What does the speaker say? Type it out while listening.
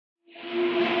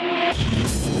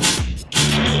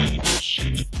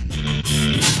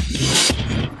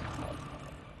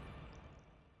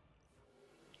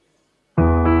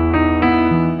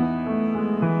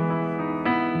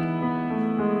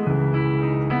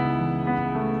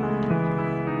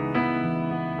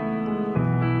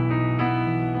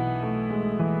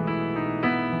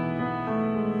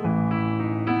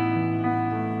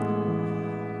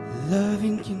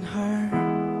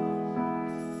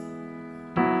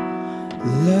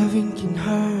Loving can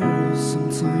hurt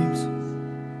sometimes,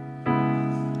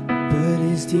 but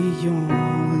it's the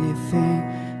only thing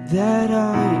that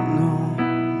I know.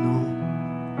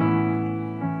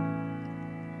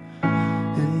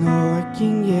 And know it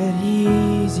can get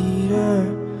easier.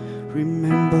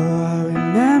 Remember, I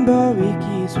remember it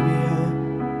keeps me hurt.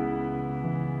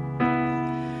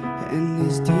 And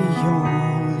it's the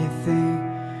only thing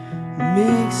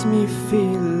makes me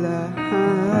feel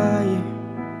alive.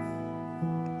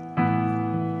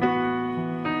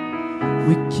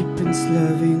 We keep on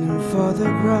loving and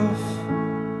photograph,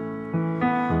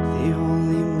 the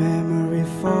only memory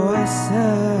for us.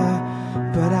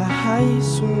 But our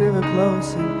eyes were never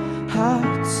closing,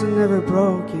 hearts are never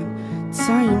broken,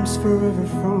 time's forever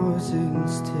frozen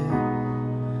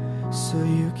still. So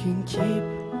you can keep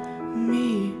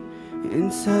me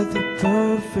inside the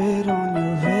perfect on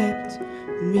your wrapped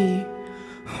me,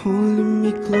 holding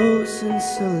me close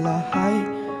until our high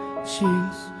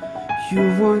jeans. You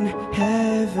won't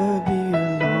ever be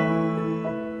alone.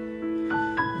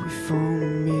 Wait for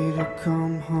me to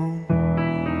come home.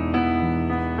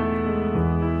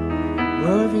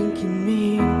 Loving can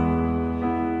mean,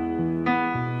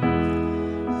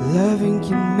 loving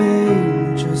can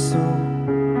mend your soul,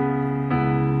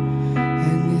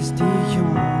 and it's the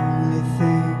only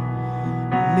thing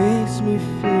makes me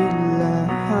feel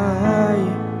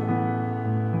alive.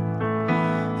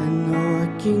 I know I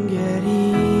can get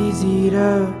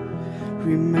easier.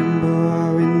 Remember, I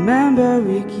remember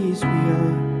it keeps me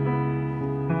up,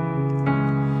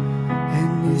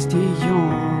 and it's the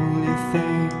only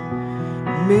thing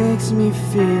makes me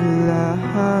feel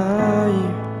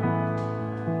alive.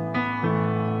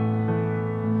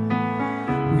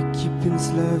 We keep on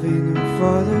loving and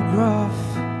photograph,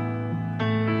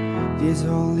 there's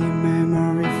only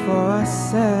memory for us,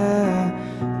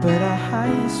 but our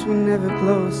eyes were never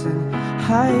closing,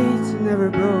 heights never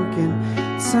broken,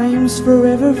 time's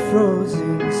forever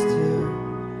frozen still.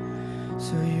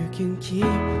 So you can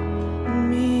keep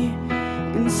me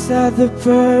inside the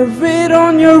parade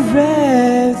on your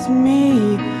breath,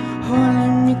 me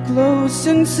holding me close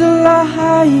until our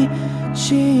high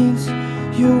chains.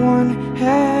 You won't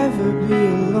ever be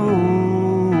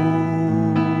alone.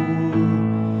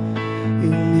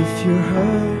 And if you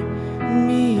hurt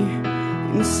me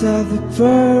inside the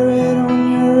parade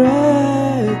on your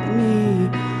head, me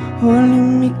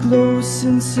holding me close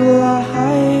until our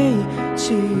high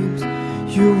chains.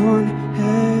 You won't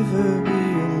ever be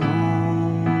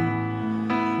alone.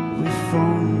 Wait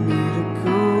for me to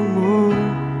come home.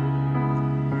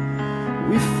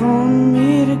 Wait for me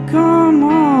to come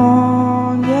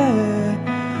on, yeah.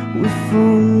 Wait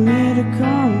for me to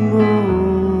come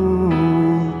home.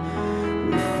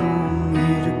 Wait for me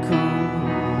to come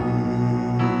home.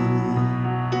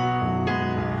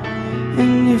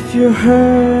 And if you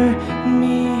hurt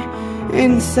me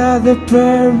inside the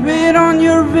parade on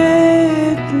your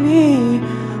bed, me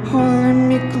holding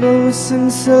me close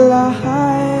until our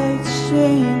high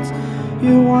chains.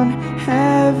 You won't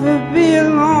ever be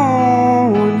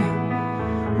alone.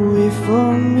 Wait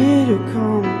for me to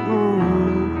come home.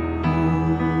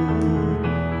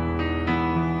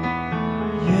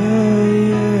 Yeah,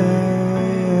 yeah,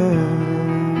 yeah.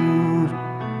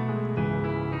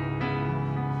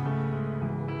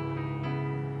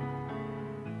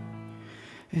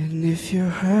 And if you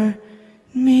hurt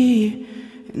me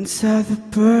inside the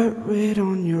parade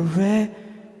on your red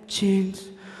jeans,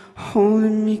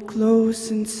 holding me close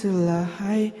until I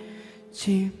high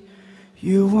jeans,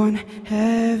 you won't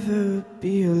ever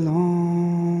be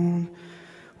alone.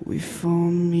 Wait for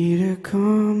me to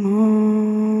come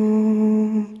home.